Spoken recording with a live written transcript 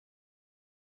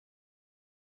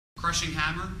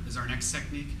Crushinghammer is our next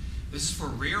technique. This is for a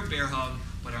rear bear hug,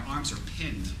 but our arms are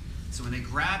pinned. So when they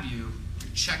grab you,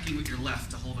 you're checking with your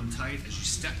left to hold them tight as you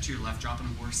step to your left, dropping a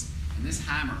horse. And this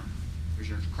hammer, here's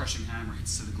your crushing hammer,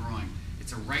 hits to the groin.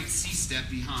 It's a right C-step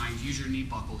behind. Use your knee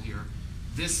buckle here.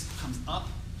 This comes up,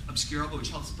 obscure elbow, which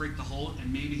helps break the hold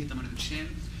and maybe hit them under the chin.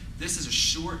 This is a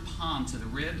short palm to the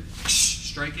rib,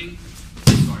 striking,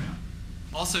 guard out.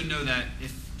 Also know that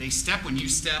if they step when you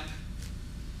step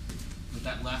with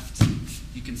that left,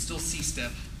 you can still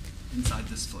C-step inside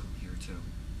this foot here too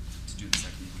to do the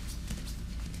technique.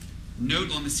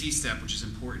 Note on the C-step, which is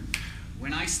important.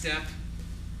 When I step,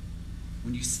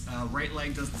 when you right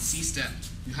leg does the C-step,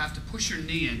 you have to push your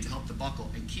knee in to help the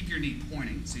buckle and keep your knee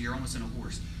pointing so you're almost in a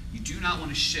horse. You do not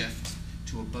want to shift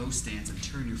to a bow stance and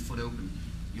turn your foot open.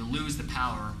 You'll lose the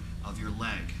power of your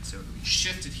leg. So if you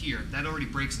shift it here, that already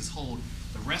breaks his hold.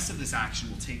 The rest of this action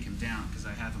will take him down because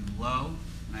I have him low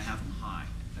and I have him high.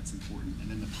 That's important. And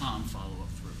then the palm follow up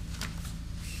through.